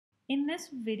In this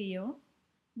video,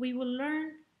 we will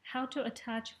learn how to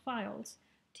attach files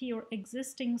to your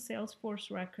existing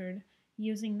Salesforce record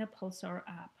using the Pulsar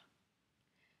app.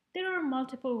 There are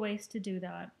multiple ways to do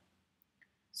that.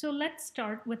 So let's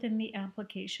start within the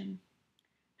application.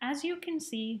 As you can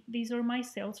see, these are my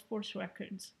Salesforce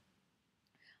records.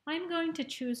 I'm going to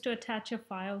choose to attach a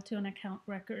file to an account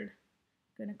record.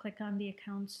 I'm going to click on the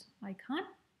accounts icon,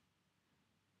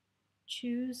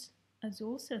 choose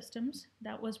Azul Systems.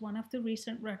 That was one of the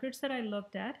recent records that I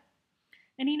looked at.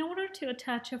 And in order to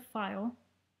attach a file,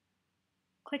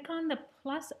 click on the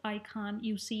plus icon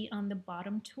you see on the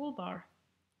bottom toolbar.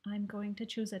 I'm going to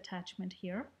choose attachment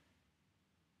here.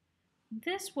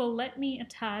 This will let me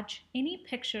attach any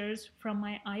pictures from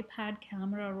my iPad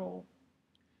camera roll.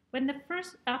 When the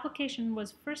first application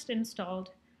was first installed,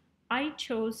 I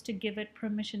chose to give it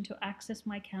permission to access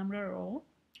my camera roll.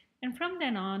 And from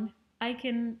then on, I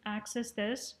can access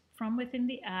this from within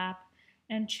the app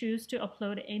and choose to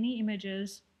upload any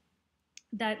images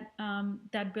that,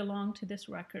 that belong to this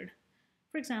record.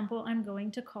 For example, I'm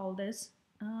going to call this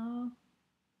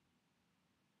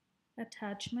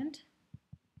attachment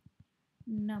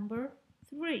number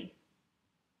 3.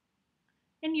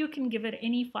 And you can give it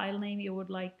any file name you would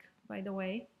like, by the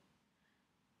way.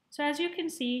 So as you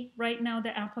can see, right now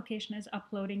the application is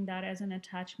uploading that as an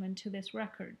attachment to this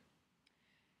record.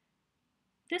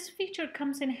 This feature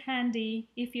comes in handy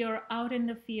if you're out in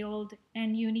the field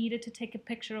and you needed to take a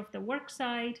picture of the work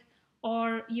site,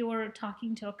 or you're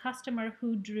talking to a customer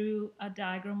who drew a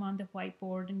diagram on the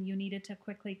whiteboard and you needed to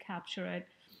quickly capture it.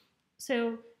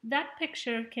 So that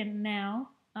picture can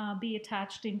now be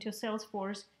attached into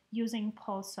Salesforce using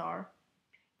Pulsar.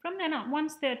 From then on,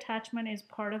 once the attachment is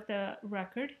part of the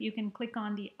record, you can click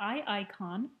on the eye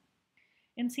icon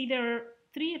and see there are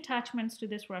 3 attachments to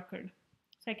this record.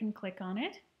 So I can click on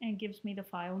it and it gives me the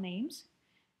file names.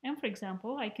 And for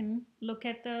example, I can look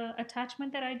at the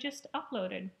attachment that I just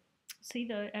uploaded. See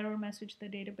the error message, the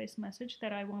database message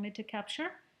that I wanted to capture.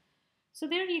 So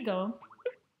there you go.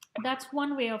 That's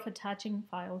one way of attaching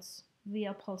files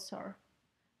via Pulsar.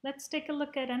 Let's take a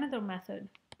look at another method.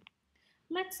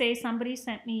 Let's say somebody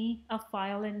sent me a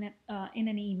file in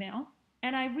an email,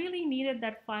 and I really needed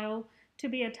that file to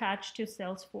be attached to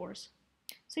Salesforce.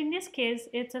 So in this case,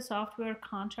 it's a software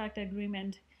contract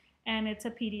agreement, and it's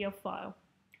a PDF file.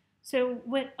 So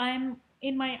when I'm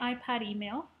in my iPad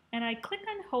email, and I click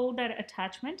and hold that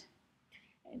attachment,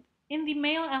 in the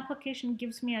mail application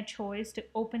gives me a choice to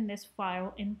open this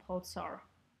file in Pulsar.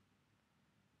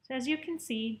 So as you can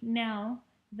see, now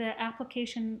the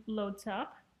application loads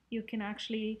up. You can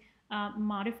actually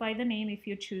modify the name if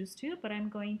you choose to, but I'm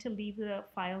going to leave the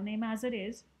file name as it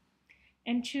is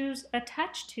and choose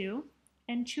attach to,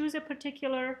 and choose a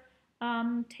particular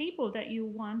table that you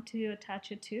want to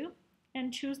attach it to,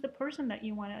 and choose the person that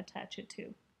you want to attach it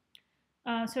to.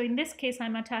 So in this case,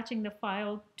 I'm attaching the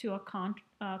file to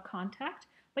a contact,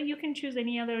 but you can choose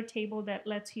any other table that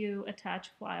lets you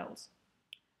attach files.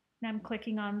 Now I'm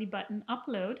clicking on the button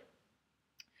upload,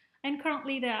 and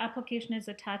currently the application is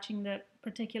attaching the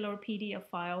particular PDF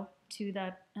file to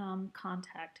that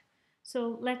contact.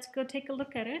 So let's go take a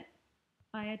look at it.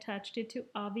 I attached it to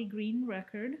Avi Green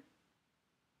record.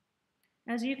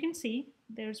 As you can see,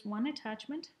 there's one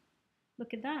attachment.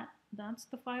 Look at that. That's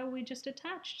the file we just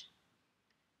attached.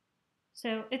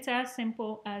 So it's as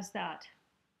simple as that.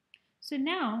 So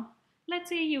now, let's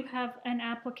say you have an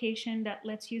application that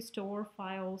lets you store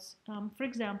files. For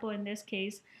example, in this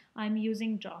case, I'm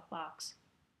using Dropbox.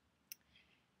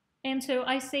 And so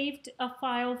I saved a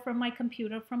file from my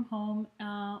computer from home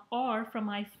or from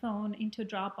my phone into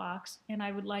Dropbox, and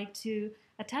I would like to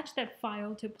attach that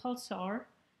file to Pulsar.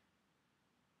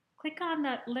 Click on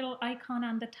that little icon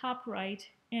on the top right,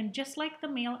 and just like the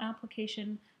mail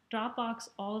application, Dropbox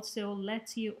also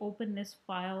lets you open this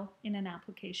file in an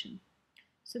application.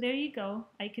 So there you go.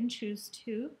 I can choose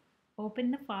to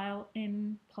open the file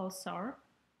in Pulsar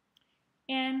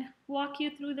and walk you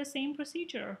through the same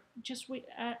procedure, just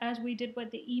as we did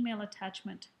with the email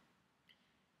attachment.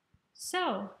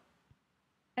 So,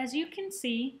 as you can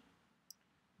see,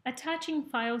 attaching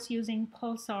files using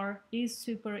Pulsar is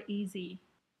super easy.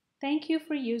 Thank you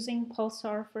for using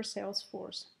Pulsar for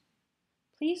Salesforce.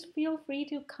 Please feel free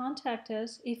to contact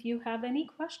us if you have any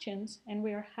questions, and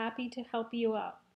we are happy to help you out.